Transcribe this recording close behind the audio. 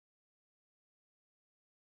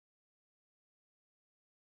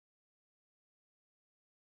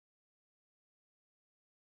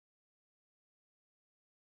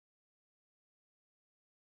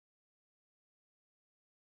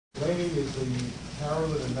Lainie is the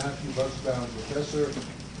Carolyn and Matthew Bucksbaum Professor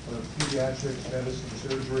of Pediatrics, Medicine,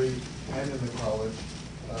 Surgery, and in the college.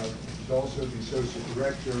 She's also the Associate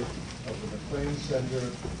Director of the MacLean Center,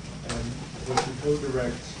 and she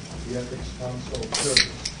co-directs the Ethics Consult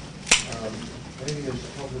Service. Lainie has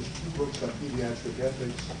published 2 books on pediatric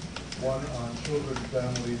ethics, one on children,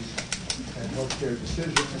 families, and healthcare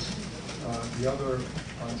decisions, the other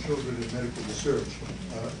on children in medical research,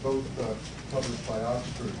 both published by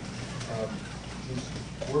Oxford. She's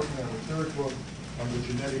working on a 3rd book on the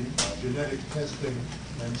genetic testing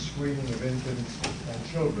and screening of infants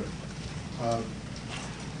and children.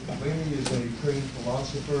 Lainie is a trained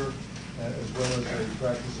philosopher as well as a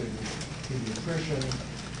practicing pediatrician,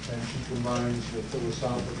 and she combines the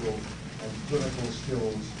philosophical and clinical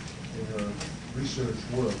skills in her research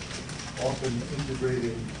work, often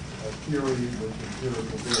integrating theory with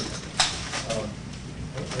empirical data.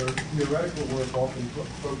 Her theoretical work often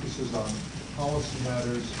focuses on policy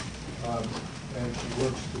matters, and she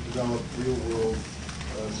works to develop real-world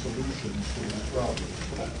solutions to these problems.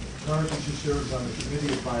 Currently, she serves on the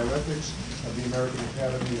Committee of Bioethics of the American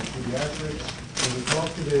Academy of Pediatrics. And the talk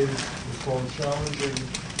today is called Challenging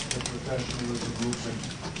the Professionalism Movement.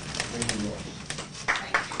 Lainie Ross.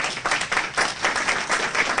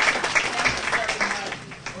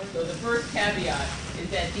 So the first caveat is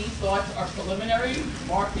that these thoughts are preliminary.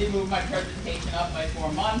 Mark did move my presentation up by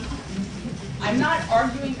 4 months. I'm not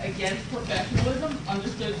arguing against professionalism,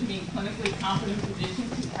 understood to mean clinically competent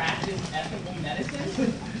physicians who practice ethical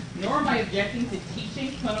medicine, nor am I objecting to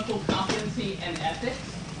teaching clinical competency and ethics.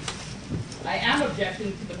 I am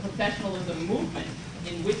objecting to the professionalism movement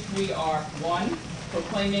in which we are, 1,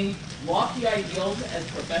 proclaiming lofty ideals as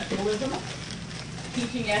professionalism,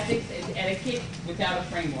 teaching ethics as etiquette without a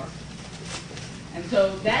framework. And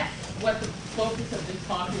so that's what the focus of this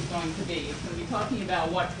talk is going to be. It's going to be talking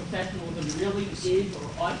about what professionalism really is or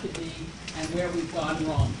ought to be and where we've gone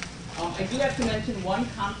wrong. I do have to mention one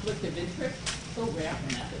conflict of interest. So rare for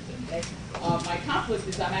an ethicist. My conflict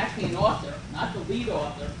is I'm actually an author, not the lead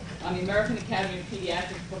author, on the American Academy of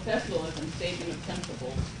Pediatrics Professionalism Statement of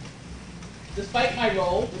Principles. Despite my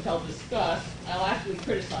role, which I'll discuss, I'll actually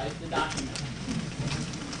criticize the document.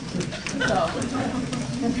 So,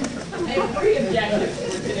 I have 3 objectives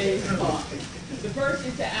for today's talk. The first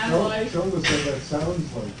is to analyze... Show us what that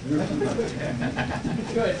sounds like.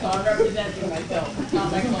 Good, so I'm representing myself. It's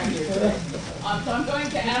not my claim here today. So I'm going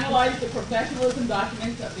to analyze the professionalism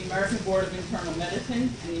documents of the American Board of Internal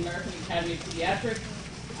Medicine and the American Academy of Pediatrics.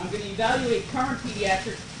 I'm going to evaluate current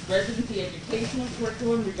pediatric residency educational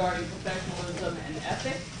curriculum regarding professionalism and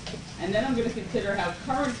ethics. And then I'm going to consider how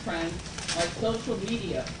current trends like social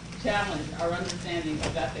media challenge our understanding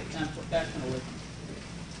of ethics and professionalism.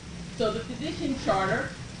 So the Physician Charter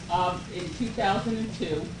in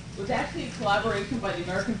 2002 was actually a collaboration by the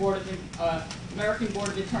American Board of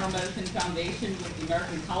Internal Medicine Foundation with the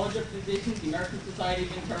American College of Physicians, the American Society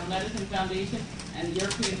of Internal Medicine Foundation, and the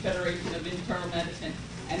European Federation of Internal Medicine.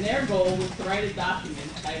 And their goal was to write a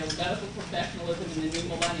document titled Medical Professionalism in the New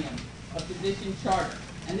Millennium, a Physician Charter.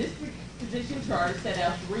 And this Physician Charter set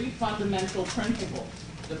out 3 fundamental principles: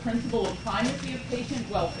 the principle of primacy of patient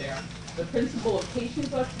welfare, the principle of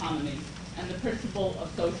patient autonomy, and the principle of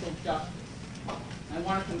social justice. I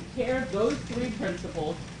want to compare those 3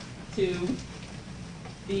 principles to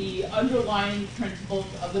the underlying principles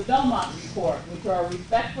of the Belmont Report, which are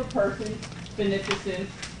respect for persons, beneficence,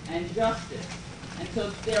 and justice. And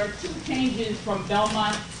so there are 2 changes from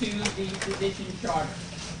Belmont to the Physician Charter.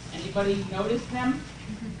 Anybody notice them?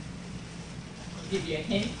 I'll give you a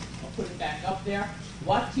hint. I'll put it back up there.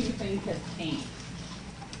 What 2 things have changed?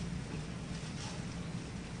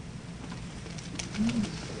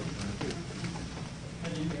 I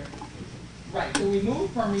didn't hear. Right, so we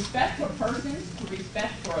moved from respect for persons to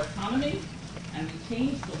respect for autonomy, and we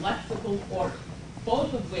changed the lexical order,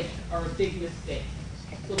 both of which are a big mistake.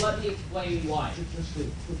 So let me explain why. Just a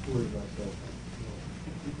quick word about that.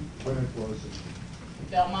 When it was.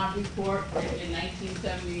 The Belmont Report, written in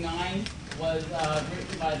 1979, was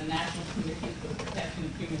written by the National Commission for the Protection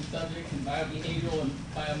of Human Subjects in Biobehavioral and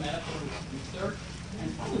Biomedical Research,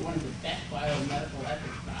 and probably one of the best biomedical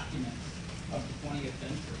ethics documents of the 20th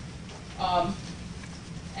century.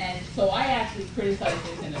 And so I actually criticized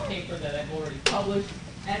this in a paper that I've already published.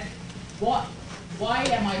 And why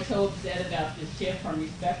am I so upset about this shift from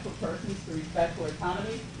respect for persons to respect for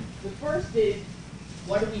autonomy? The first is,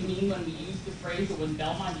 what do we mean when we use the phrase, or when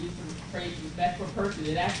Belmont used the phrase respect for persons?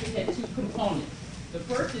 It actually had 2 components. The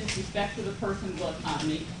first is respect for the person's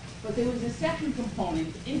autonomy, But there was a second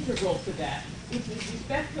component integral to that, which was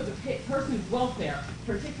respect for the person's welfare,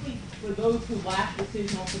 particularly for those who lack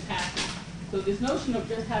decisional capacity. So this notion of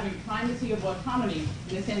just having primacy of autonomy,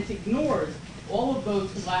 in a sense, ignores all of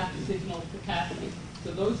those who lack decisional capacity.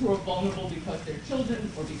 So those who are vulnerable because they're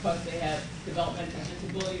children or because they have developmental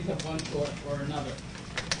disabilities of one sort or another.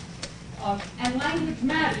 And language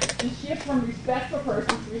matters. The shift from respect for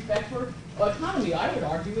persons to respect for autonomy, I would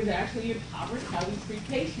argue, is actually impoverished how we treat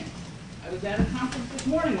patients. I was at a conference this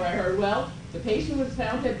morning where I heard, well, the patient was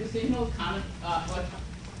found to have decisional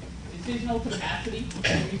capacity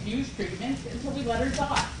and refused treatment, and so we let her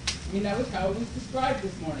die. I mean, that was how it was described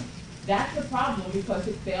this morning. That's a problem because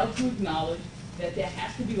it failed to acknowledge that there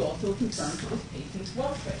has to be also a concern for this patient's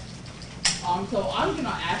welfare. So I'm going to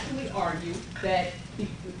actually argue that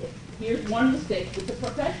here's one mistake with the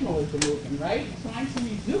professionalism movement, right? It's trying to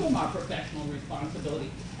resume our professional responsibility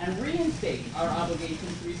and reinstate our obligation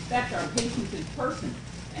to respect our patients as persons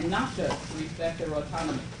and not just to respect their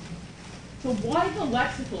autonomy. So why the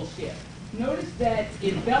lexical shift? Notice that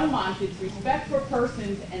in Belmont it's respect for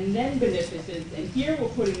persons and then beneficence, and here we're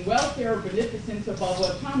putting welfare or beneficence above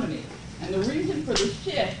autonomy. And the reason for the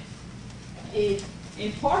shift is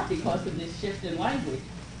in part because of this shift in language.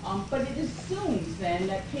 But it assumes then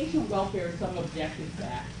that patient welfare is some objective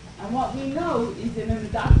fact. And what we know is that in a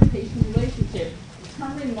doctor-patient relationship,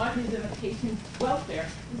 determining what is in a patient's welfare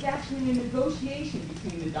is actually a negotiation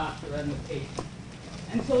between the doctor and the patient.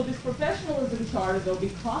 And so this professionalism charter, though,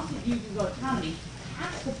 because it uses autonomy,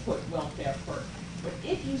 has to put welfare first. But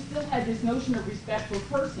if you still had this notion of respect for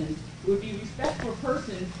persons, it would be respect for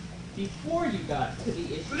persons before you got to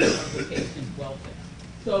the issue of the patient's welfare.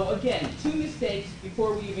 So again, two mistakes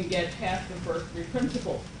before we even get past the first three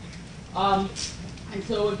principles. And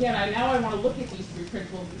so again, I want to look at these three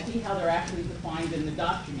principles and see how they're actually defined in the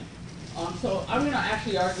document. So I'm going to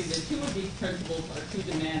actually argue that two of these principles are too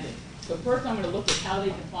demanding. So first I'm going to look at how they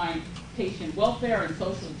define patient welfare and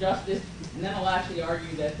social justice, and then I'll actually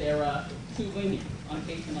argue that they're too lenient on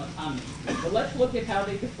patient autonomy. But let's look at how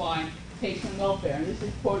they define patient welfare. And this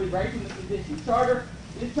is quoted right from the physician charter.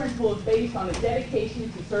 This principle is based on a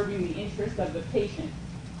dedication to serving the interest of the patient.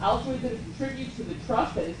 Altruism contributes to the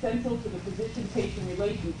trust that is central to the physician-patient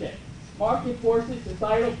relationship. Market forces,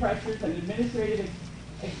 societal pressures, and administrative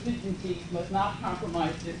exigencies must not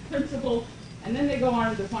compromise this principle. And then they go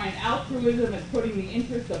on to define altruism as putting the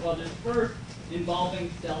interest of others first,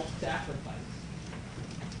 involving self-sacrifice.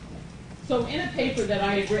 So in a paper that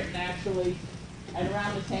I had written actually at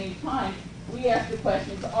around the same time, we asked the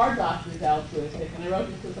questions, are doctors altruistic? And I wrote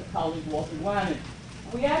this with a colleague, Walter Lainie.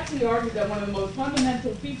 We actually argued that one of the most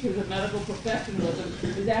fundamental features of medical professionalism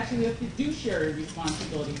is actually a fiduciary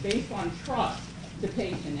responsibility based on trust to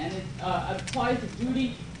patient, and it applies a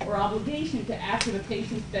duty or obligation to act in the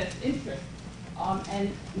patient's best interest.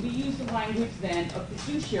 And we use the language then of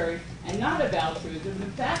fiduciary and not of altruism.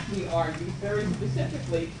 In fact, we argue very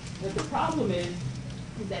specifically that the problem is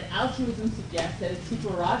that altruism suggests that it's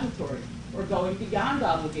supererogatory or going beyond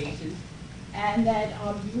obligations, and that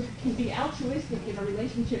you can be altruistic in a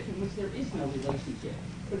relationship in which there is no relationship.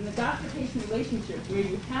 But in the doctor-patient relationship, where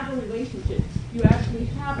you have a relationship, you actually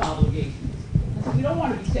have obligations. And so we don't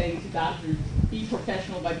want to be saying to doctors, be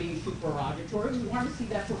professional by being supererogatory. We want to see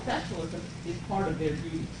that professionalism is part of their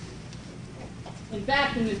duties. In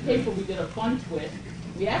fact, in this paper, we did a fun twist.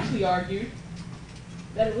 We actually argued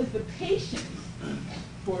that it was the patient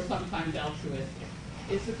who are sometimes altruistic.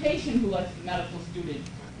 It's the patient who lets the medical student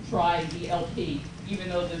try the LP, even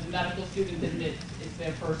though the medical student admits it's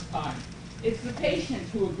their first time. It's the patient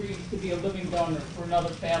who agrees to be a living donor for another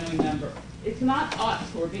family member. It's not us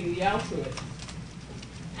who are being the altruists.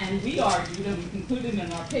 And we argued, and we concluded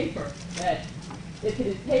in our paper, that if it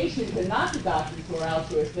is patients and not the doctors who are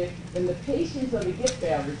altruistic, then the patients are the gift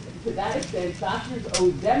bearers. And to that extent, doctors owe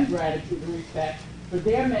them gratitude and respect for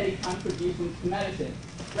their many contributions to medicine.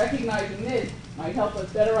 Recognizing this might help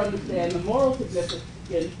us better understand the moral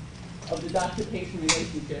significance of the doctor-patient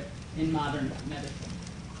relationship in modern medicine.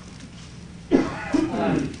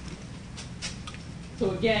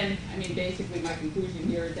 So again, I mean, basically my conclusion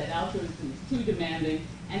here is that altruism is too demanding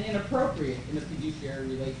and inappropriate in a fiduciary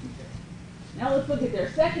relationship. Now let's look at their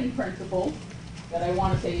second principle that I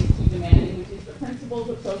want to say is too demanding, which is the principles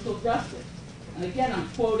of social justice. And again, I'm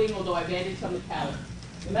quoting, although I've added some italics.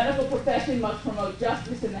 The medical profession must promote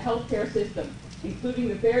justice in the healthcare system, including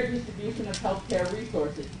the fair distribution of healthcare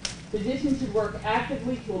resources. Physicians should work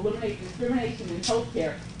actively to eliminate discrimination in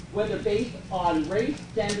healthcare, whether based on race,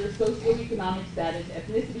 gender, socioeconomic status,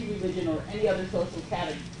 ethnicity, religion, or any other social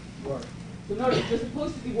category. So notice, we're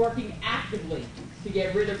supposed to be working actively to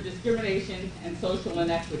get rid of discrimination and social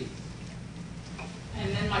inequities.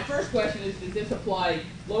 And then my first question is, does this apply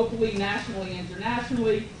locally, nationally,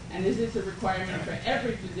 internationally? And is this a requirement for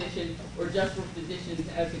every physician or just for physicians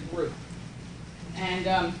as a group? And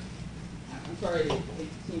I'm sorry, it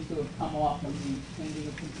seems to have come off from the changing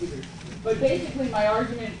of computers. But basically my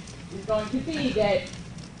argument is going to be that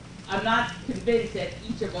I'm not convinced that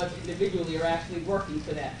each of us individually are actually working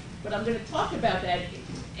for that. But I'm going to talk about that.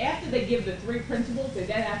 After they give the 3 principles, they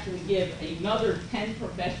then actually give another 10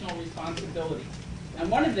 professional responsibilities.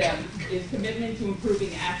 And one of them is commitment to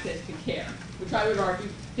improving access to care, which I would argue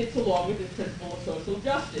fits along with this principle of social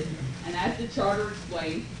justice. And as the charter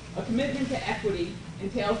explains, a commitment to equity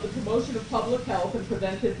entails the promotion of public health and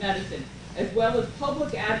preventive medicine, as well as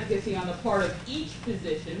public advocacy on the part of each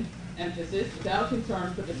physician, emphasis, without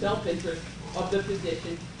concern for the self-interest of the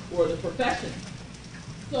physician or the profession.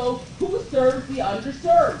 So who serves the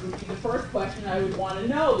underserved would be the first question I would want to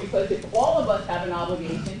know, because if all of us have an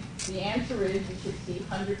obligation, the answer is we should see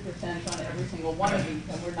 100% on every single one of these,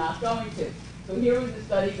 and we're not going to. So here was a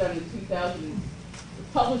study done in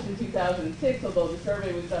published in 2006, although the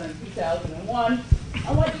survey was done in 2001.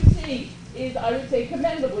 And what you see is, I would say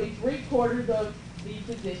commendably, 3/4 of the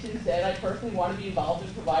physicians said, I personally want to be involved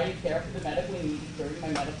in providing care for the medically needy during my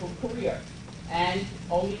medical career. And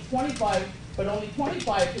only 25%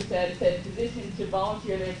 said physicians should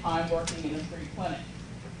volunteer their time working in a free clinic.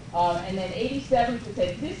 And then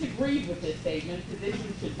 87% disagreed with this statement.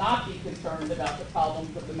 Physicians should not be concerned about the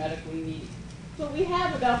problems of the medically needy. So we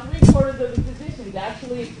have about 3/4 of the physicians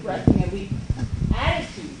actually expressing at least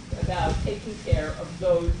attitudes about taking care of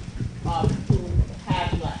those who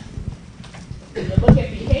have less. When you look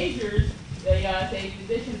at behaviors, they say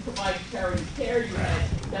physicians provide charity care. You had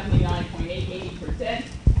 79.8%, 80%,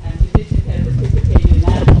 and physicians had participated in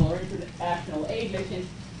national or international aid missions.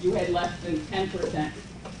 You had less than 10%.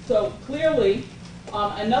 So clearly,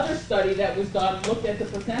 another study that was done looked at the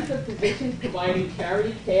percent of physicians providing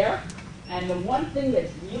charity care, and the one thing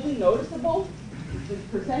that's really noticeable is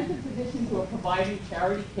the percent of physicians who are providing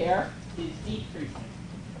charity care is decreasing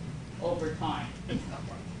over time.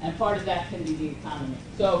 And part of that can be the economy.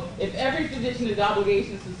 So if every physician has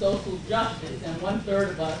obligations to social justice, and 1/3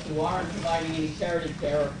 of us who aren't providing any charity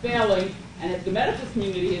care are failing, and if the medical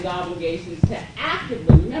community has obligations to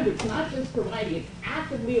actively, remember, it's not just providing, it's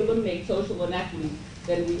actively eliminate social inequities,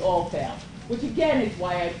 then we all fail. Which again is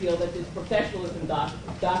why I feel that this professionalism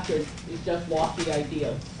doctrine is just lofty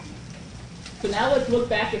ideals. So now let's look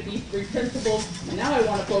back at these 3 principles, and now I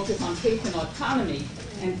want to focus on patient autonomy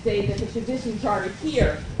and say that the physician charter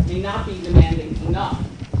here may not be demanding enough.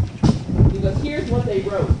 Because here's what they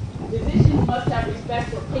wrote. Physicians must have respect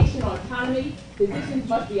for patient autonomy. Physicians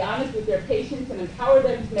must be honest with their patients and empower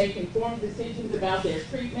them to make informed decisions about their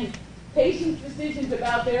treatment. Patients' decisions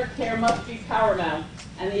about their care must be paramount,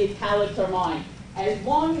 and the italics are mine. As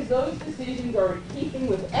long as those decisions are in keeping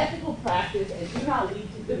with ethical practice and do not lead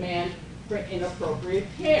to demand for inappropriate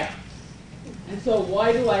care. And so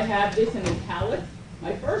why do I have this in italics?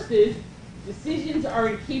 My first is, decisions are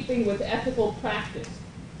in keeping with ethical practice.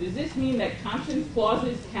 Does this mean that conscience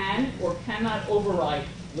clauses can or cannot override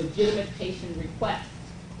legitimate patient requests?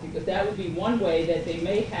 Because that would be one way that they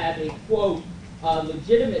may have a, quote,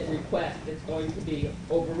 legitimate request that's going to be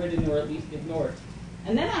overridden or at least ignored.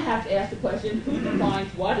 And then I have to ask the question, who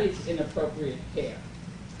defines what is inappropriate care?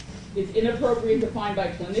 Is inappropriate defined by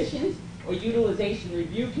clinicians or utilization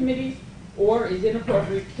review committees? Or is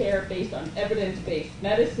inappropriate care based on evidence-based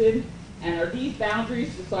medicine? And are these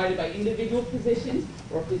boundaries decided by individual physicians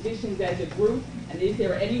or physicians as a group? And is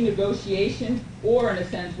there any negotiation or, in a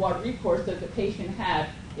sense, what recourse does the patient have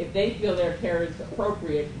if they feel their care is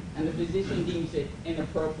appropriate and the physician deems it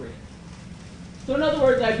inappropriate? So in other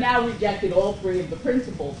words, I've now rejected all 3 of the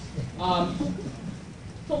principles.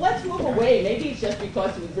 So let's move away. Maybe it's just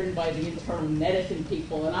because it was written by the internal medicine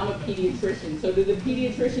people, and I'm a pediatrician. So do the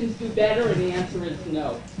pediatricians do better? And the answer is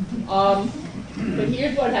no. But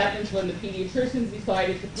here's what happens when the pediatricians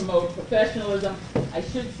decided to promote professionalism. I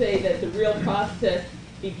should say that the real process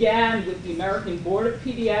began with the American Board of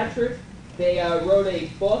Pediatrics. They wrote a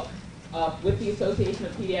book with the Association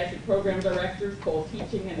of Pediatric Program Directors called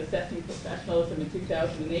Teaching and Assessing Professionalism in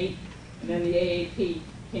 2008. And then the AAP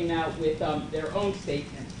came out with their own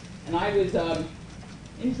statement. And I was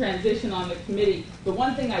in transition on the committee. The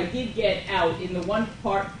one thing I did get out in the one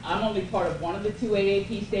part, I'm only part of one of the 2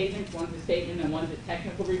 AAP statements. One's a statement and one's a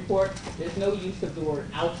technical report. There's no use of the word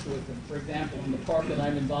altruism, for example, in the part that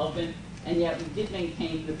I'm involved in. And yet we did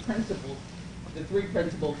maintain the principles, the 3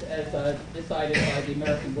 principles as decided by the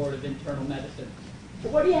American Board of Internal Medicine. So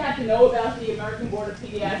what do you have to know about the American Board of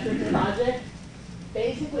Pediatrics project?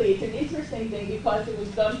 Basically, it's an interesting thing because it was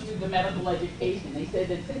done through the medical education. They said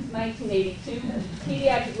that since 1982,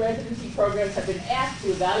 pediatric residency programs have been asked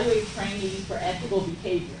to evaluate trainees for ethical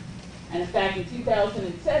behavior. And in fact, in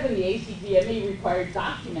 2007, the ACGME required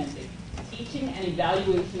documenting teaching and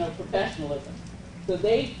evaluation of professionalism. So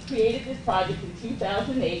they created this project in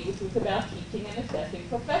 2008, which was about teaching and assessing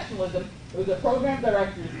professionalism. It was a program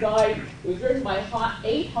director's guide. It was written by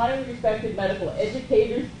 8 highly respected medical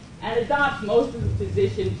educators and adopts most of the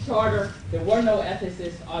physician charter. There were no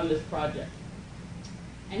ethicists on this project.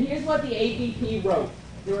 And here's what the ABP wrote.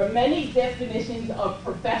 There are many definitions of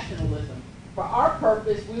professionalism. For our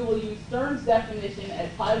purpose, we will use Stern's definition as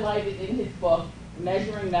highlighted in his book,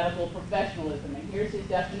 Measuring Medical Professionalism. And here's his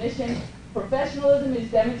definition. Professionalism is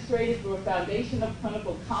demonstrated through a foundation of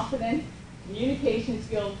clinical competence, communication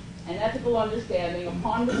skills, and ethical understanding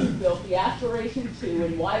upon which is built the aspiration to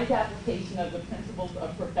and wise application of the principles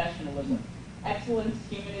of professionalism, excellence,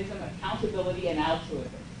 humanism, accountability, and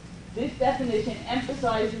altruism. This definition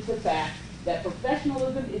emphasizes the fact that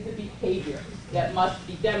professionalism is a behavior that must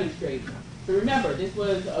be demonstrated. So remember, this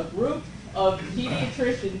was a group of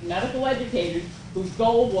pediatricians, medical educators, whose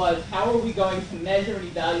goal was how are we going to measure and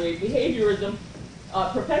evaluate professionalism,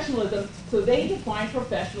 so they defined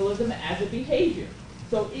professionalism as a behavior.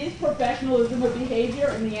 So is professionalism a behavior?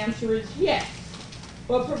 And the answer is yes.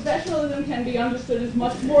 But professionalism can be understood as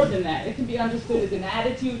much more than that. It can be understood as an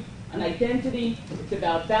attitude, an identity. It's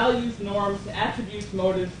about values, norms, attributes,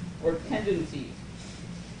 motives, or tendencies.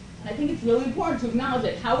 I think it's really important to acknowledge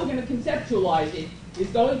that how we're going to conceptualize it is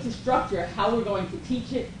going to structure how we're going to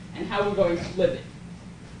teach it and how we're going to live it.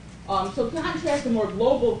 So contrast the more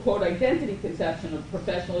global, quote, identity conception of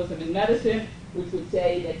professionalism in medicine, which would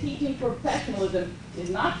say that teaching professionalism is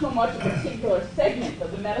not so much a particular segment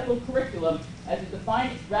of the medical curriculum as a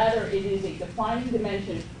defined, rather it is a defining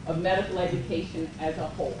dimension of medical education as a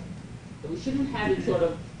whole. So we shouldn't have it sort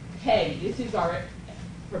of pegged. This is our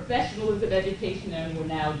professionalism education and we're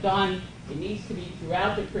now done. It needs to be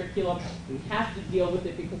throughout the curriculum. We have to deal with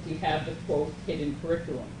it because we have the, quote, hidden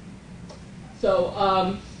curriculum.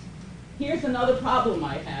 So here's another problem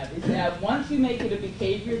I have, is that once you make it a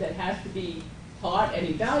behavior that has to be taught and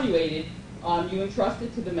evaluated, you entrust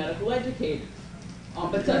it to the medical educators.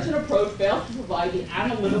 But such an approach fails to provide the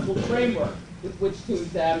analytical framework with which to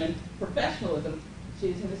examine professionalism,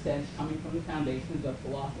 which is in a sense coming from the foundations of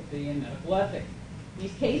philosophy and medical ethics.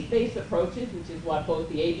 These case-based approaches, which is what both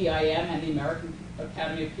the ABIM and the American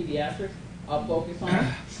Academy of Pediatrics focus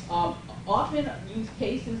on, often use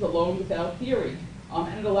cases alone without theory.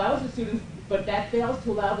 And it allows the students, but that fails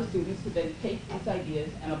to allow the students to then take these ideas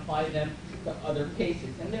and apply them to other cases.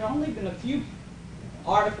 And there have only been a few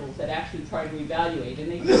articles that actually try to evaluate, and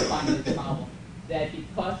they do find this problem, that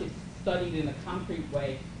because it's studied in a concrete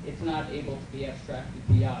way, it's not able to be abstracted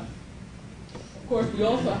beyond. Of course, we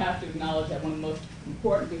also have to acknowledge that one of the most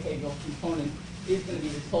important behavioral components is going to be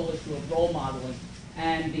this whole issue of role modeling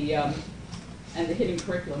and the hidden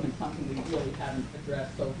curriculum, and something we really haven't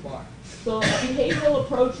addressed so far. So a behavioral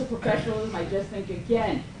approach to professionalism, I just think,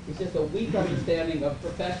 again, is just a weak understanding of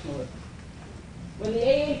professionalism. When the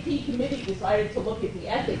AAP committee decided to look at the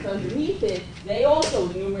ethics underneath it, they also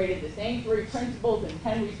enumerated the same 3 principles and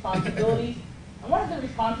 10 responsibilities. And one of the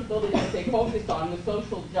responsibilities that they focused on was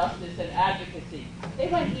social justice and advocacy. They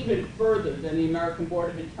went even further than the American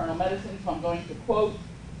Board of Internal Medicine, so I'm going to quote,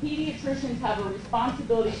 "Pediatricians have a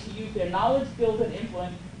responsibility to use their knowledge, skills, and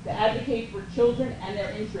influence to advocate for children and their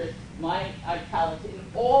interests, my italics, in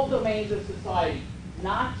all domains of society,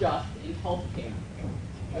 not just in healthcare.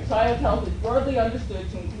 A child's health is broadly understood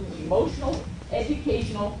to include emotional,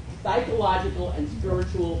 educational, psychological, and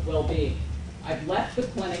spiritual well-being. I've left the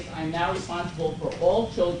clinic. I'm now responsible for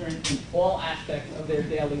all children in all aspects of their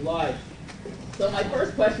daily lives." So my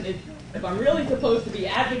first question is, if I'm really supposed to be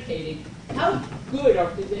advocating, how good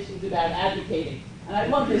are physicians about advocating? And I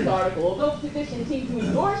love this article. Although physicians seem to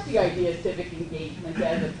endorse the idea of civic engagement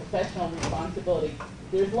as a professional responsibility,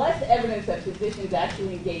 there's less evidence that physicians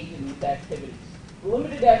actually engage in these activities. The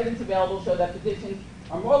limited evidence available show that physicians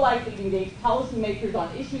are more likely to engage policymakers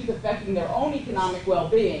on issues affecting their own economic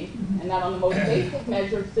well-being, and that on the most basic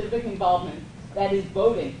measure of civic involvement, that is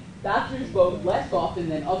voting, doctors vote less often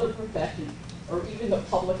than other professions, or even the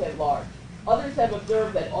public at large. Others have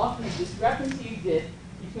observed that often a discrepancy exists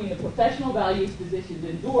between the professional values physicians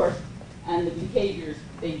endorse and the behaviors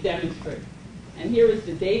they demonstrate. And here is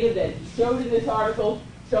the data that he showed in this article,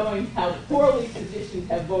 showing how poorly physicians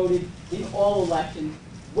have voted in all elections,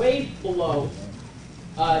 way below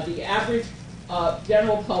the average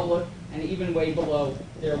general public, and even way below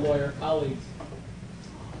their lawyer colleagues.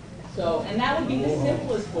 So, and that would be the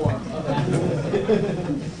simplest form of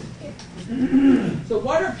ethics. So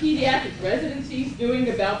what are pediatric residencies doing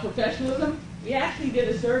about professionalism? We actually did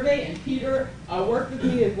a survey, and Peter worked with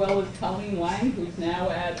me as well as Colleen Lang, who's now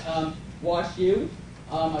at Wash U.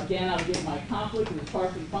 Again, I'll give my conflict. It was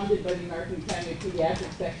partially funded by the American Academy of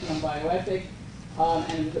Pediatrics section on bioethics,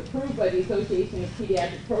 and it was approved by the Association of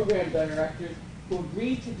Pediatric Program Directors, who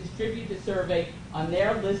agreed to distribute the survey on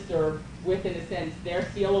their listserv with, in a sense, their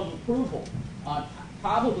seal of approval,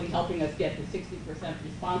 probably helping us get the 60%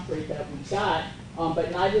 response rate that we got,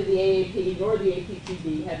 but neither the AAP nor the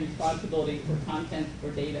APCD had responsibility for content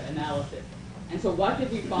or data analysis. And so what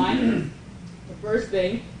did we find? The first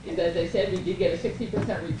thing is, as I said, we did get a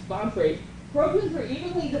 60% response rate. Programs were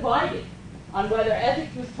evenly divided on whether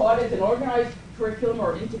ethics was taught as an organized curriculum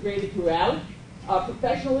or integrated throughout.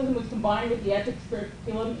 Professionalism was combined with the ethics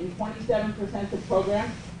curriculum in 27% of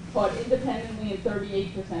programs, taught independently in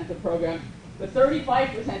 38% of programs, but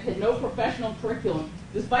 35% had no professional curriculum,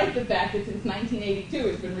 despite the fact that since 1982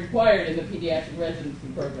 it's been required in the pediatric residency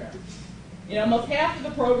program. In almost half of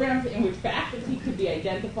the programs in which faculty could be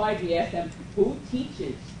identified, we asked them, who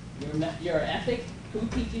teaches your ethics? Who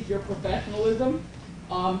teaches your professionalism?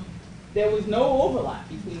 There was no overlap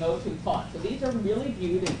between those who taught. So these are really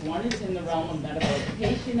viewed as one is in the realm of medical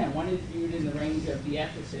education and one is viewed in the range of the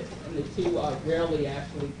ethicists, and the two are rarely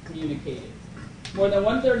actually communicated. More than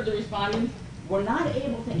 1/3 of the respondents were not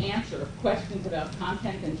able to answer questions about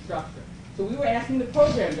content and structure. So we were asking the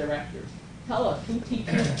program directors, tell us who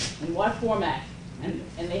teaches, in what format, and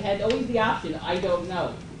they had always the option, I don't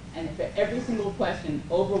know. And for every single question,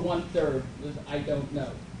 over 1/3 was I don't know.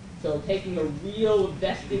 So taking a real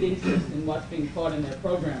vested interest in what's being taught in their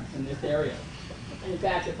programs in this area. In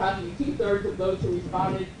fact, approximately 2/3 of those who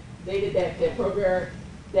responded stated that their program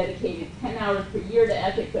dedicated 10 hours per year to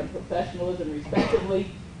ethics and professionalism respectively.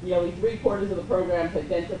 Nearly 3/4 of the programs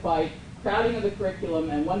identified crowding of the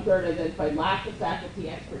curriculum, and 1/3 identified lack of faculty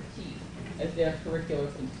expertise as their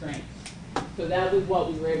curricular constraints. So that was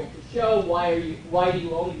what we were able to show. Why do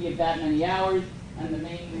you only give that many hours? And the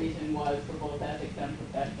main reason was for both ethics and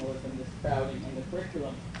professionalism, this crowding in the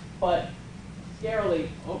curriculum. But scarily,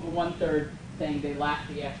 over 1/3 saying they lack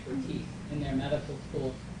the expertise in their medical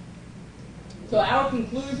schools. So our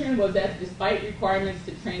conclusion was that despite requirements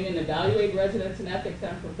to train and evaluate residents in ethics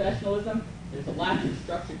and professionalism, there's a lack of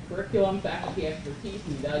structured curriculum, faculty expertise,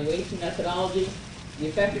 and evaluation methodology. The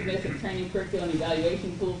effectiveness of training curriculum and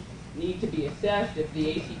evaluation tools need to be assessed if the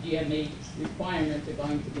ACGMA requirements are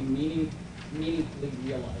going to be meaningfully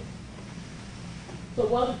realized. So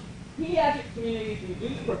while the pediatric communities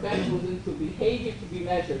reduced professionalism to behavior to be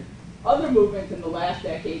measured, other movements in the last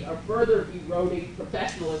decade are further eroding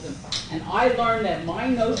professionalism. And I learned that my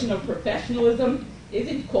notion of professionalism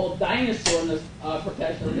isn't called dinosaur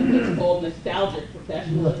professionalism, it's called nostalgic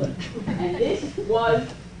professionalism. And this was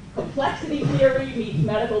complexity theory meets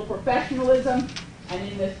medical professionalism. And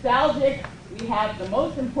in nostalgic, we have the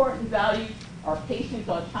most important values are patient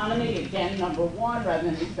autonomy, again, number one, rather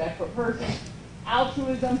than respect for persons,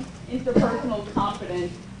 altruism, interpersonal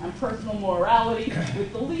competence, and personal morality,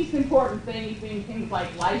 with the least important things being things like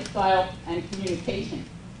lifestyle and communication.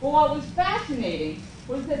 But what was fascinating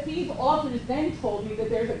was that these authors then told me that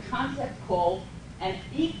there's a concept called, an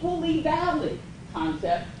equally valid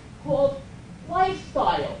concept, called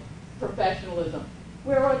lifestyle professionalism,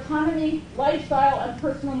 where autonomy, lifestyle, and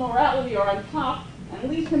personal morality are on top, and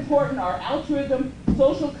least important are altruism,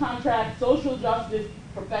 social contract, social justice,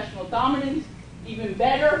 professional dominance. Even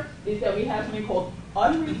better is that we have something called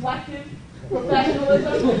unreflective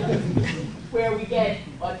professionalism, where we get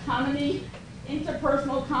autonomy,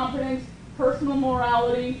 interpersonal competence, personal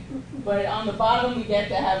morality, but on the bottom we get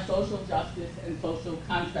to have social justice and social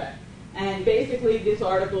contract. And basically this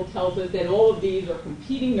article tells us that all of these are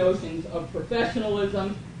competing notions of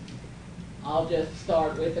professionalism. I'll just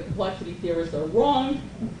start with the complexity theorists are wrong.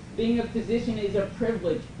 Being a physician is a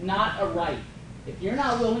privilege, not a right. If you're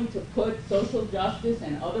not willing to put social justice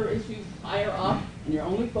and other issues higher up, and you're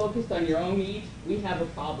only focused on your own needs, we have a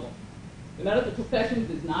problem. The medical profession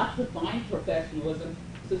does not define professionalism.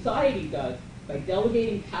 Society does, by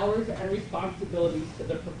delegating powers and responsibilities to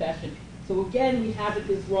the profession. So again, we have it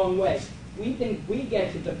this wrong way. We think we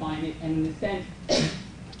get to define it, and in a sense,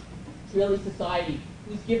 it's really society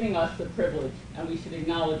who's giving us the privilege, and we should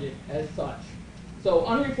acknowledge it as such. So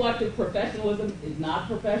unreflective professionalism is not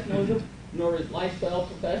professionalism, nor is lifestyle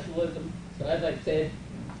professionalism. So as I said,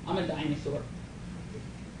 I'm a dinosaur.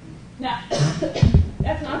 Now,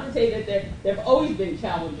 that's not to say that there have always been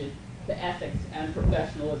challenges to ethics and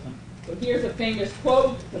professionalism. So here's a famous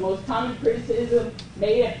quote: the most common criticism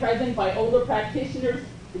made at present by older practitioners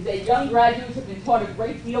is that young graduates have been taught a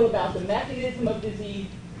great deal about the mechanism of disease,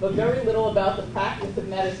 but very little about the practice of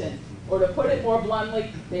medicine. Or to put it more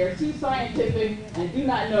bluntly, they are too scientific and do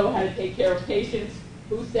not know how to take care of patients.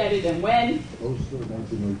 Who said it and when? Also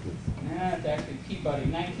 1902. It's actually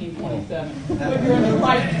Peabody, 1927. But you're in the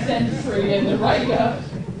right century, in the right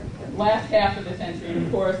last half of the century. And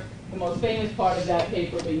of course, the most famous part of that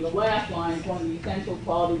paper being the last line, one of the essential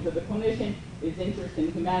qualities of the clinician is interest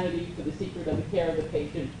in humanity, for the secret of the care of the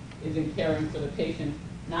patient is in caring for the patient,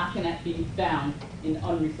 not can that be found in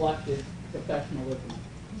unreflective professionalism.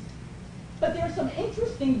 But there are some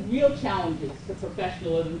interesting real challenges to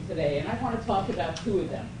professionalism today, and I want to talk about two of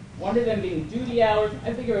them. One of them being duty hours.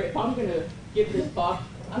 I figure if I'm going to give this talk,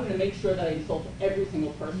 I'm going to make sure that I insult every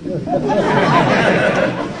single person.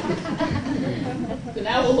 So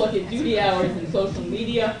now we'll look at duty hours and social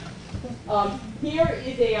media. Here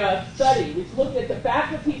is a study which looked at the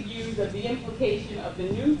faculty's views of the implication of the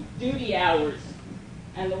new duty hours.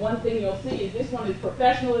 And the one thing you'll see is this one is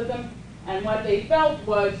professionalism. And what they felt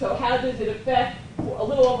was, so how does it affect, a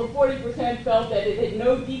little over 40% felt that it had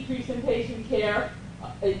no decrease in patient care,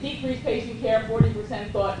 decreased patient care,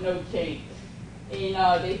 40% thought no change.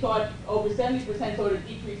 And they thought over 70% thought it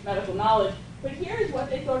decreased medical knowledge. But here's what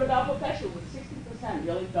they thought about professionalism. 60%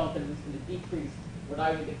 really felt that it was going to decrease what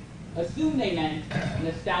I would assume they meant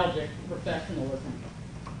nostalgic professionalism.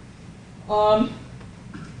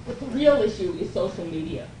 But the real issue is social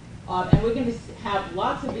media. And we're going to have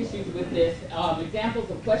lots of issues with this. Examples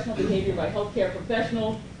of questionable behavior by healthcare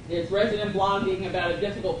professionals. There's resident blogging about a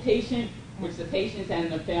difficult patient, which the patients and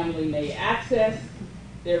the family may access.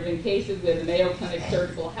 There have been cases where the Mayo Clinic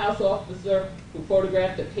surgical house officer who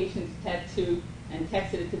photographed the patient's tattoo and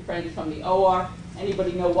texted it to friends from the OR.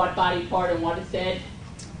 Anybody know what body part and what it said?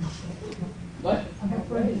 What?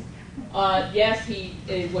 Yes,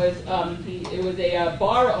 it was a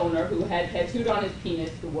bar owner who had tattooed on his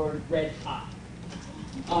penis the word red hot.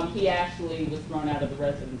 He actually was thrown out of the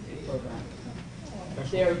residency program.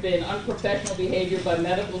 There have been unprofessional behavior by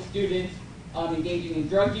medical students engaging in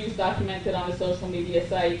drug use documented on a social media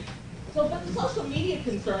site. So, but the social media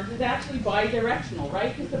concerns is actually bi-directional,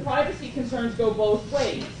 right? Because the privacy concerns go both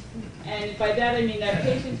ways. And by that I mean that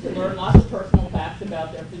patients can learn lots of personal facts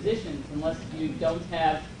about their physicians unless you don't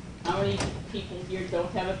have. How many people here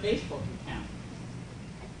don't have a Facebook account?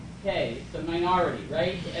 Okay, it's a minority,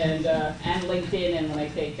 right? And LinkedIn, and when I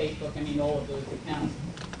say Facebook, I mean all of those accounts.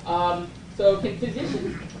 So can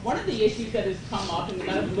physicians, one of the issues that has come up in the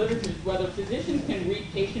medical literature is whether physicians can read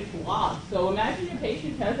patient blogs. So imagine your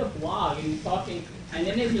patient has a blog and he's talking, and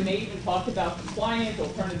in it he may even talk about compliance,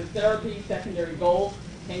 alternative therapy, secondary goals.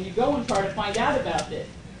 Can you go and try to find out about this?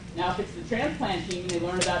 Now, if it's the transplant team and they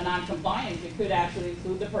learn about noncompliance, it could actually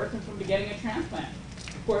exclude the person from getting a transplant.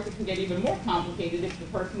 Of course, it can get even more complicated if the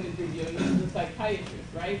person is reviewing this is a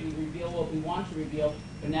psychiatrist, right? We reveal what we want to reveal,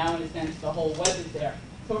 but now, in a sense, the whole web is there.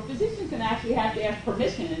 So a physician can actually have to ask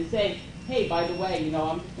permission and say, hey, by the way,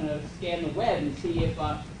 I'm just going to scan the web and see if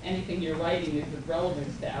anything you're writing is of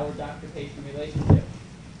relevance to our doctor-patient relationship.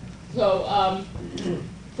 So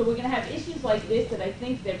we're going to have issues like this that I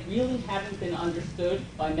think that really haven't been understood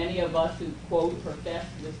by many of us who, quote, profess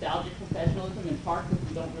nostalgic professionalism, in part because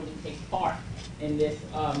we don't really take part in this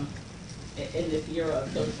era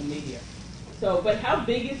of social media. So, but how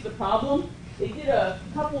big is the problem? They did a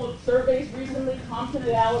couple of surveys recently. Thompson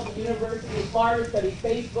et al. At the University of Florida studied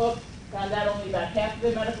Facebook, found out only about half of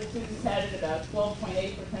their medical students had it, about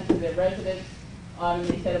 12.8% of their residents.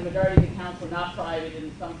 They said a majority of the accounts were not private, and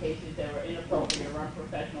in some cases they were inappropriate or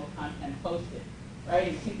unprofessional content posted. Right?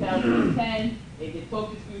 In 2010, they did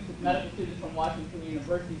focus groups with medical students from Washington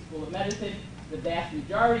University School of Medicine. The vast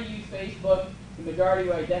majority used Facebook. The majority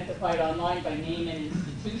were identified online by name and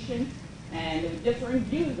institution. And there were differing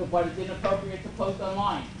views of what is inappropriate to post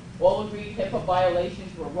online. All agreed HIPAA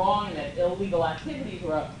violations were wrong and that illegal activities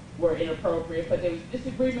were inappropriate, but there was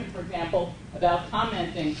disagreement, for example, about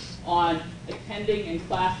commenting on attending and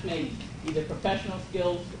classmates, either professional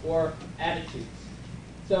skills or attitudes.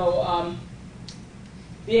 So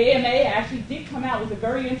the AMA actually did come out with a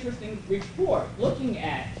very interesting report looking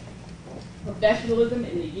at professionalism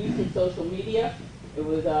in the use of social media. It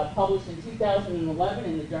was published in 2011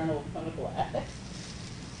 in the Journal of Clinical Ethics.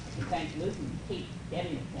 I thank Liz and Kate for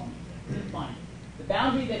getting it for me. Please find it. The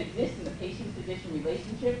boundary that exists in the patient-physician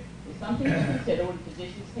relationship is something to consider when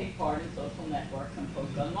physicians take part in social networks and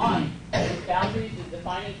post online. This boundary is the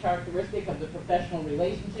defining characteristic of the professional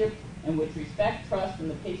relationship in which respect, trust, and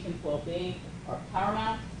the patient's well-being are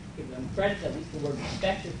paramount. Give them credit, at least the word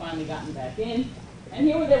respect has finally gotten back in. And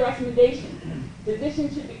here were their recommendations.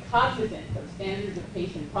 Physicians should be cognizant of standards of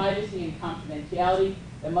patient privacy and confidentiality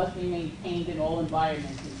that must be maintained in all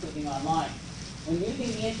environments, including online. When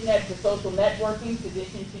using the internet for social networking,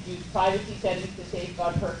 physicians should use privacy settings to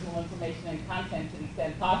safeguard personal information and content to the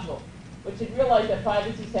extent possible, but should realize that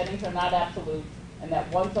privacy settings are not absolute and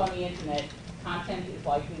that once on the internet, content is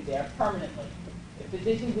likely there permanently. If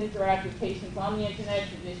physicians interact with patients on the internet,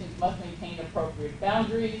 physicians must maintain appropriate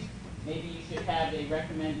boundaries. Maybe you should have a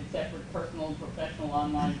recommended separate personal and professional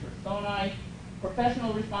online personae.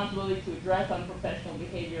 Professional responsibility to address unprofessional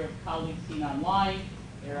behavior of colleagues seen online.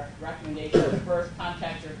 Their recommendation is first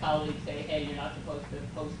contact your colleagues, say, hey, you're not supposed to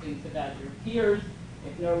post things about your peers.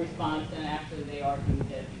 If no response, then actually they argue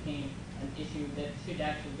that it became an issue that should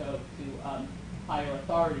actually go to higher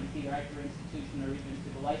authorities, either at your institution or even to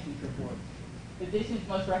the licensure board. Physicians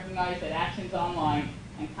must recognize that actions online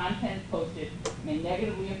and content posted may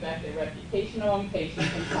negatively affect their reputation among patients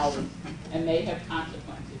and colleagues and may have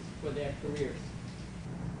consequences for their careers.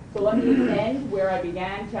 So let me end where I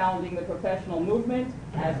began, challenging the professional movement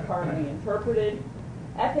as currently interpreted.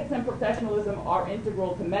 Ethics and professionalism are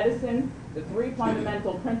integral to medicine. The three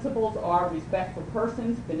fundamental principles are respect for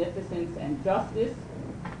persons, beneficence, and justice.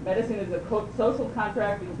 Medicine is a social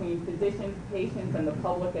contract between physicians, patients, and the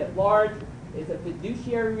public at large. It's a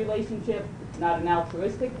fiduciary relationship, not an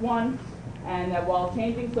altruistic one. And that while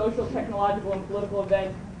changing social, technological, and political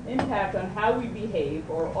events impact on how we behave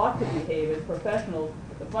or ought to behave as professionals,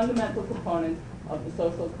 the fundamental components of the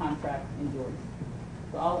social contract endures.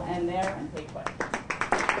 So I'll end there and take questions.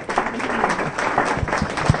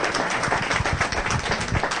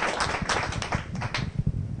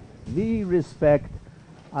 We respect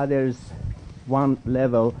others one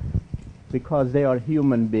level because they are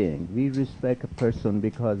human beings. We respect a person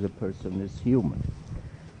because a person is human.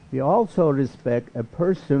 We also respect a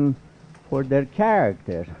person for their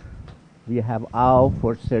character. We have awe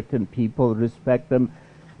for certain people, respect them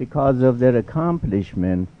because of their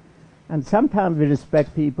accomplishment. And sometimes we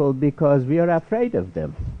respect people because we are afraid of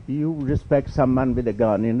them. You respect someone with a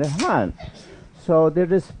gun in their hand. So the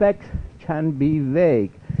respect can be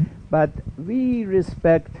vague. But we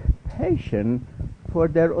respect patients for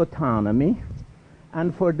their autonomy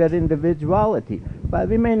and for their individuality. But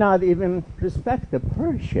we may not even respect the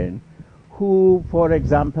person who, for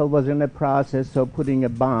example, was in the process of putting a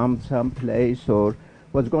bomb someplace or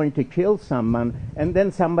was going to kill someone, and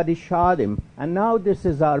then somebody shot him, and now this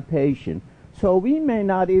is our patient. So we may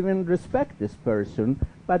not even respect this person,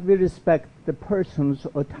 but we respect the person's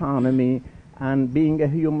autonomy and being a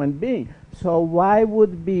human being. So why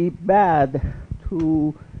would it be bad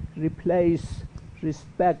to replace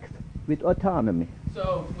respect with autonomy?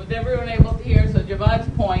 So was everyone able to hear? So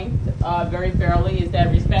Javad's point, very fairly, is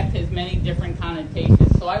that respect has many different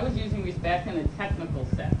connotations. So I was using respect in a technical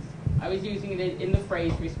sense. I was using it in the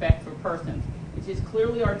phrase respect for persons, which is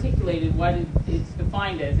clearly articulated what it's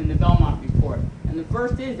defined as in the Belmont Report. And the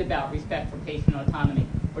first is about respect for patient autonomy,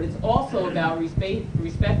 but it's also about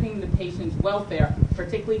respecting the patient's welfare,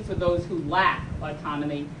 particularly for those who lack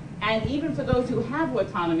autonomy, and even for those who have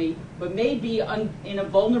autonomy but may be in a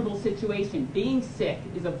vulnerable situation. Being sick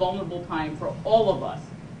is a vulnerable time for all of us.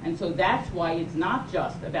 And so that's why it's not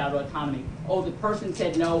just about autonomy. Oh, the person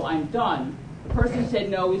said no, I'm done. The person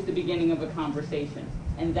said no is the beginning of a conversation.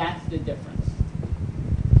 And that's the difference.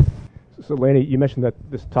 So Lainie, you mentioned that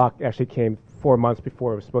this talk actually came 4 months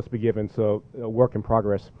before it was supposed to be given, so work in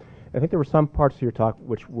progress. I think there were some parts of your talk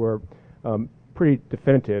which were pretty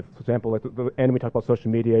definitive. For example, at the end we talked about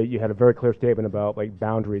social media, you had a very clear statement about like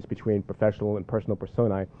boundaries between professional and personal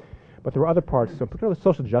personae. But there were other parts, so particularly the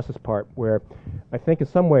social justice part, where I think in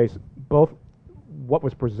some ways both what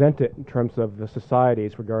was presented in terms of the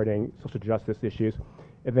societies regarding social justice issues,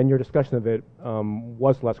 and then your discussion of it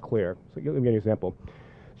was less clear. So let me give you an example.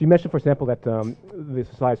 So you mentioned, for example, that the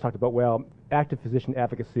societies talked about, well, active physician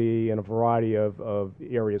advocacy and a variety of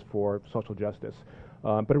areas for social justice.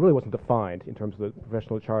 But it really wasn't defined in terms of the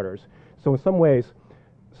professional charters. So in some ways,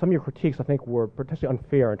 some of your critiques, I think, were potentially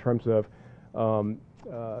unfair in terms of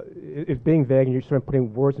it being vague and you're sort of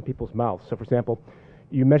putting words in people's mouths. So, for example,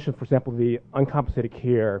 you mentioned, for example, the uncompensated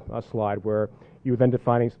care slide where you were then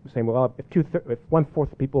defining, saying, well, if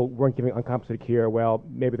 1/4 of people weren't giving uncompensated care, well,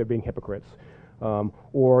 maybe they're being hypocrites.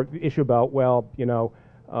 Or the issue about, well, you know,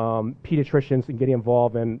 pediatricians and getting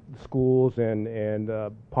involved in schools and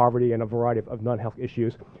poverty and a variety of non-health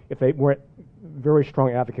issues. If they weren't very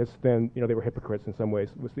strong advocates, then they were hypocrites in some ways,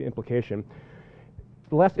 was the implication.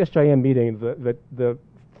 The last SJM meeting, the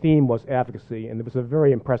theme was advocacy, and there was a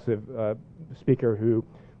very impressive speaker who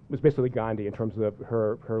was basically Gandhi in terms of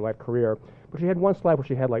her life career. But she had one slide where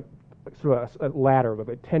she had like sort of a ladder of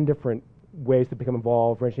like 10 different ways to become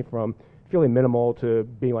involved, ranging from feeling minimal to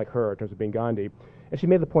being like her in terms of being Gandhi. And she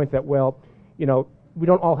made the point that, well, you know, we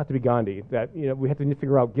don't all have to be Gandhi, that, you know, we have to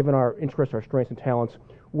figure out, given our interests, our strengths and talents,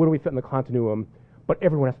 where do we fit in the continuum, but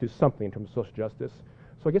everyone has to do something in terms of social justice.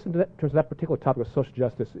 So I guess in terms of that particular topic of social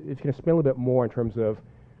justice, if you can explain a little bit more in terms of,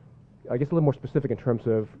 I guess a little more specific in terms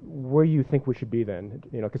of where you think we should be then,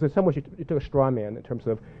 you know, because in some ways you took a straw man in terms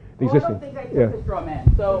of the Well, existing. I don't think I took a straw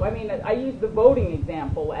man. So, I mean, I use the voting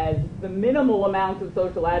example as the minimal amount of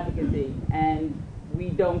social advocacy, and we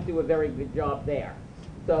don't do a very good job there.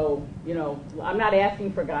 So, you know, I'm not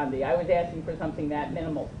asking for Gandhi. I was asking for something that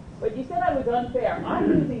minimal. But you said I was unfair.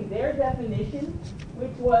 I'm using their definition,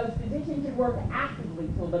 which was physicians should work actively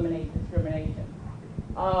to eliminate discrimination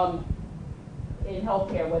in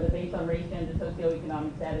healthcare, whether based on race, gender,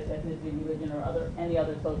 socioeconomic status, ethnicity, religion, or any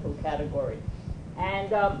other social category.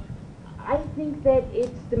 And I think that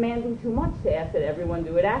it's demanding too much to ask that everyone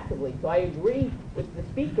do it actively. So I agree with the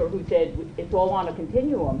speaker who said it's all on a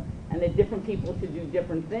continuum and that different people should do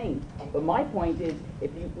different things. But my point is, if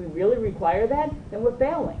we really require that, then we're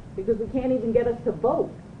failing, because we can't even get us to vote,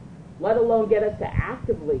 let alone get us to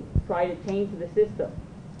actively try to change the system,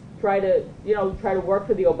 try to work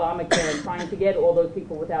for the Obamacare and trying to get all those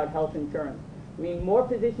people without health insurance. I mean, more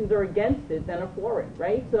physicians are against it than are for it,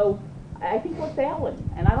 right? So I think we're failing,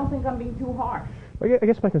 and I don't think I'm being too harsh. I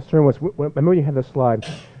guess my concern was, when you had this slide,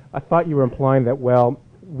 I thought you were implying that, well,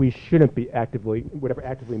 we shouldn't be actively, whatever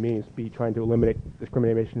actively means, be trying to eliminate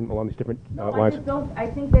discrimination along these different lines. I just don't. I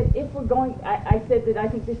think that if we're going, I said that I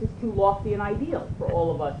think this is too lofty an ideal for all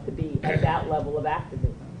of us to be at that level of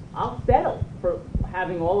activism. I'll settle for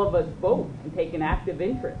having all of us vote and take an active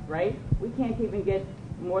interest, right? We can't even get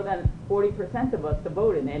more than 40% of us to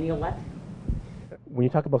vote in any election. When you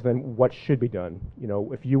talk about then what should be done, you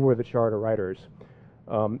know, if you were the charter writers,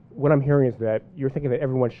 what I'm hearing is that you're thinking that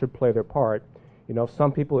everyone should play their part. You know,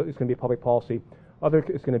 some people it's going to be public policy, other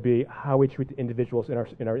it's going to be how we treat the individuals in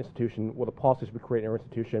our institution, or the policies we create in our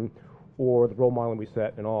institution, or the role modeling we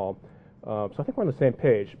set and all. So I think we're on the same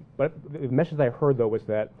page. But the message I heard though was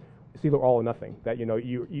that it's either all or nothing. That, you know,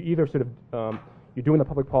 you either sort of you're doing the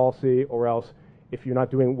public policy, or else if you're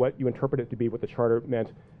not doing what you interpret it to be what the charter meant,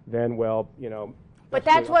 then, well, you know. But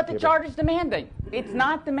that's what the charter's demanding. It's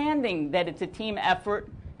not demanding that it's a team effort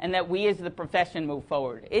and that we as the profession move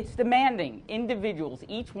forward. It's demanding individuals,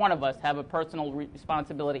 each one of us, have a personal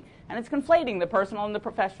responsibility, and it's conflating the personal and the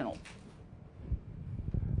professional.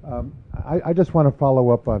 I just want to follow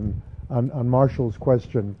up on Marshall's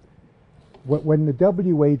question. When the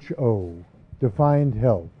WHO defined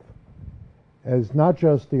health as not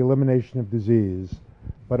just the elimination of disease,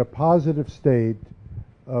 but a positive state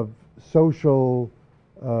of social,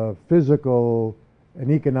 physical, and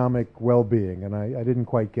economic well-being, and I didn't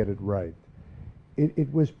quite get it right.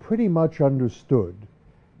 It was pretty much understood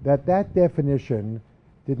that that definition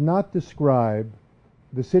did not describe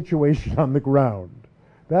the situation on the ground.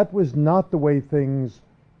 That was not the way things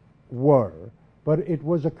were, but it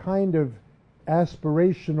was a kind of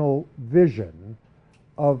aspirational vision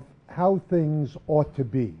of how things ought to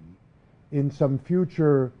be in some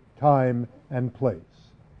future time and place.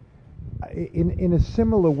 In a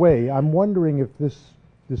similar way, I'm wondering if this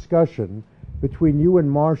discussion between you and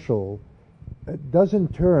Marshall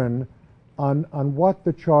doesn't turn on what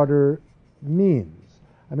the Charter means.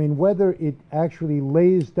 I mean, whether it actually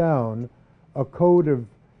lays down a code of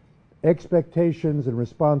expectations and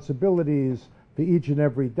responsibilities for each and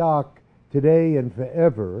every doc today and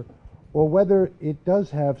forever, or whether it does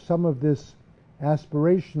have some of this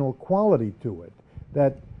aspirational quality to it,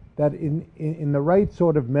 that in the right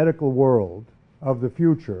sort of medical world of the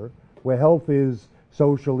future, where health is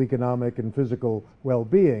social, economic, and physical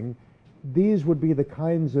well-being, these would be the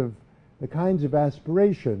kinds of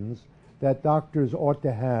aspirations that doctors ought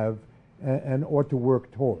to have and ought to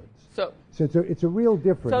work towards. So it's a real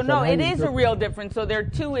difference. So no, it is a real difference. So there are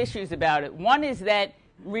two issues about it. One is that,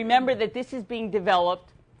 remember that this is being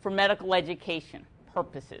developed for medical education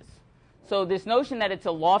purposes. So this notion that it's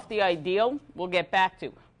a lofty ideal, we'll get back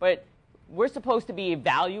to. But we're supposed to be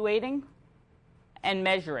evaluating and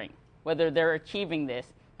measuring whether they're achieving this.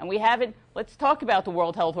 And we haven't, let's talk about the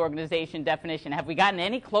World Health Organization definition. Have we gotten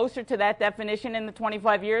any closer to that definition in the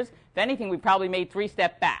 25 years? If anything, we probably made 3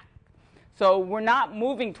 steps back. So we're not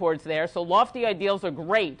moving towards there. So lofty ideals are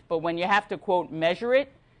great, but when you have to, quote, measure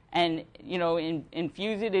it and, you know,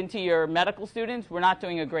 infuse it into your medical students, we're not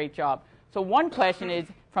doing a great job. So one question is,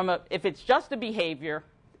 if it's just a behavior,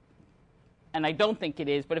 and I don't think it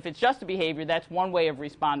is, but if it's just a behavior, that's one way of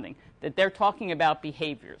responding, that they're talking about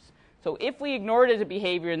behaviors. So if we ignore it as a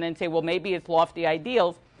behavior and then say, well, maybe it's lofty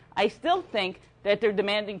ideals, I still think that they're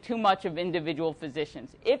demanding too much of individual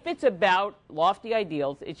physicians. If it's about lofty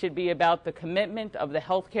ideals, it should be about the commitment of the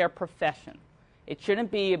healthcare profession. It shouldn't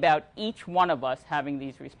be about each one of us having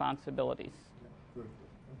these responsibilities.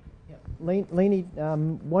 Lainie,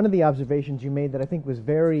 one of the observations you made that I think was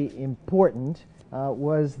very important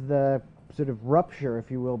was the sort of rupture, if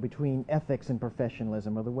you will, between ethics and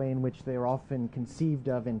professionalism, or the way in which they are often conceived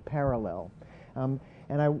of in parallel.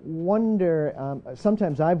 And I wonder,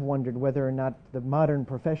 sometimes I've wondered whether or not the modern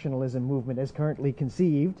professionalism movement as currently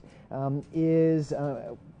conceived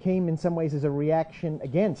came in some ways as a reaction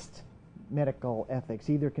against medical ethics,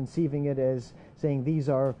 either conceiving it as saying these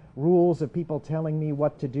are rules of people telling me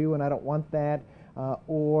what to do and I don't want that,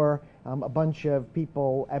 or a bunch of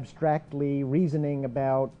people abstractly reasoning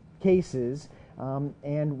about cases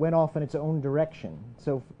and went off in its own direction.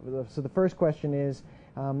 So the first question is,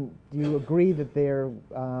 do you agree that there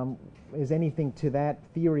is anything to that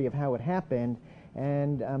theory of how it happened?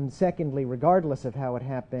 And secondly, regardless of how it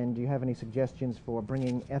happened, do you have any suggestions for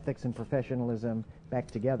bringing ethics and professionalism back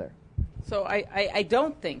together? So I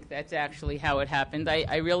don't think that's actually how it happened.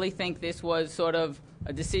 I really think this was sort of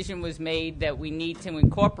a decision was made that we need to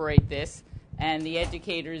incorporate this, and the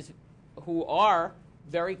educators who are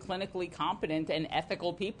very clinically competent and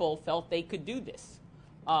ethical people felt they could do this.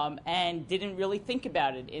 And didn't really think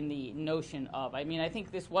about it in the notion of, I mean, I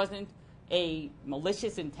think this wasn't a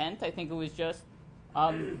malicious intent. I think it was just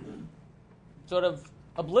sort of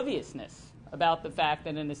obliviousness about the fact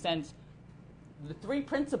that, in a sense, the three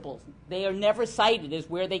principles, they are never cited as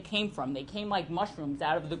where they came from. They came like mushrooms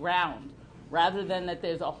out of the ground, rather than that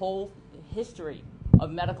there's a whole history of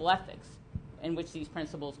medical ethics in which these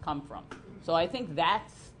principles come from. So I think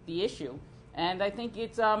that's the issue. And I think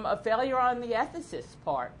it's a failure on the ethicist's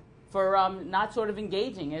part for not sort of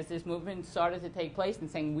engaging as this movement started to take place and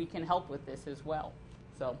saying we can help with this as well.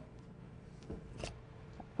 So,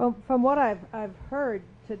 from what I've heard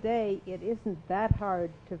today, it isn't that hard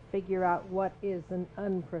to figure out what is an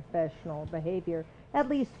unprofessional behavior, at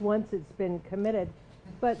least once it's been committed.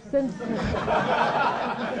 But since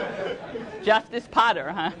Justice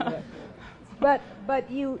Potter, huh?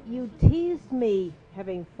 But you teased me,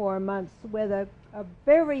 having 4 months, with a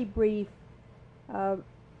very brief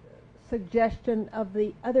suggestion of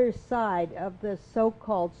the other side of the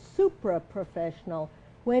so-called supra-professional,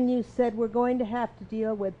 when you said we're going to have to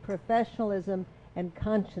deal with professionalism and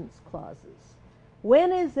conscience clauses.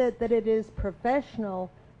 When is it that it is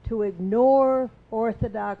professional to ignore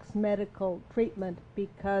orthodox medical treatment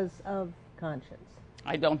because of conscience?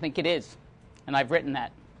 I don't think it is, and I've written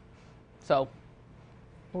that. So,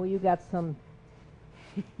 well, you got some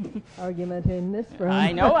argument in this room.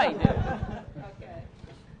 I know I do. Okay.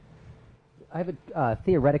 I have a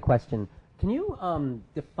theoretic question. Can you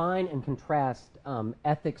define and contrast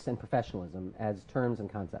ethics and professionalism as terms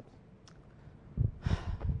and concepts?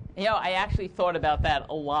 You know, I actually thought about that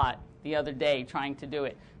a lot the other day trying to do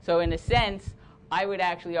it. So in a sense, I would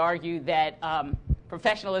actually argue that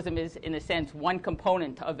professionalism is, in a sense, one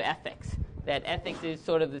component of ethics. That ethics is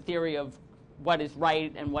sort of the theory of what is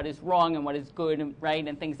right and what is wrong and what is good and right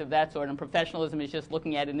and things of that sort. And professionalism is just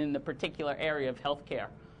looking at it in the particular area of healthcare.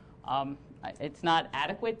 It's not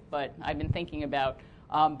adequate, but I've been thinking about.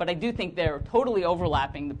 But I do think they're totally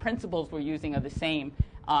overlapping. The principles we're using are the same,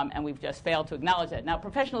 and we've just failed to acknowledge that. Now,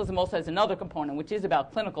 professionalism also has another component, which is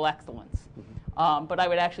about clinical excellence. But I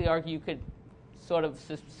would actually argue you could sort of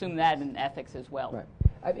assume that in ethics as well. Right.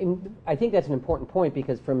 I think that's an important point,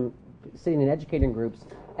 because from sitting in educating groups,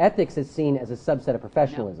 ethics is seen as a subset of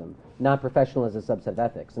professionalism, not professional as a subset of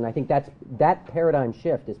ethics. And I think that paradigm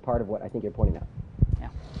shift is part of what I think you're pointing out.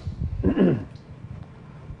 Yeah.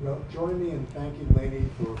 Well, join me in thanking Lainie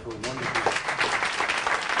for wonderful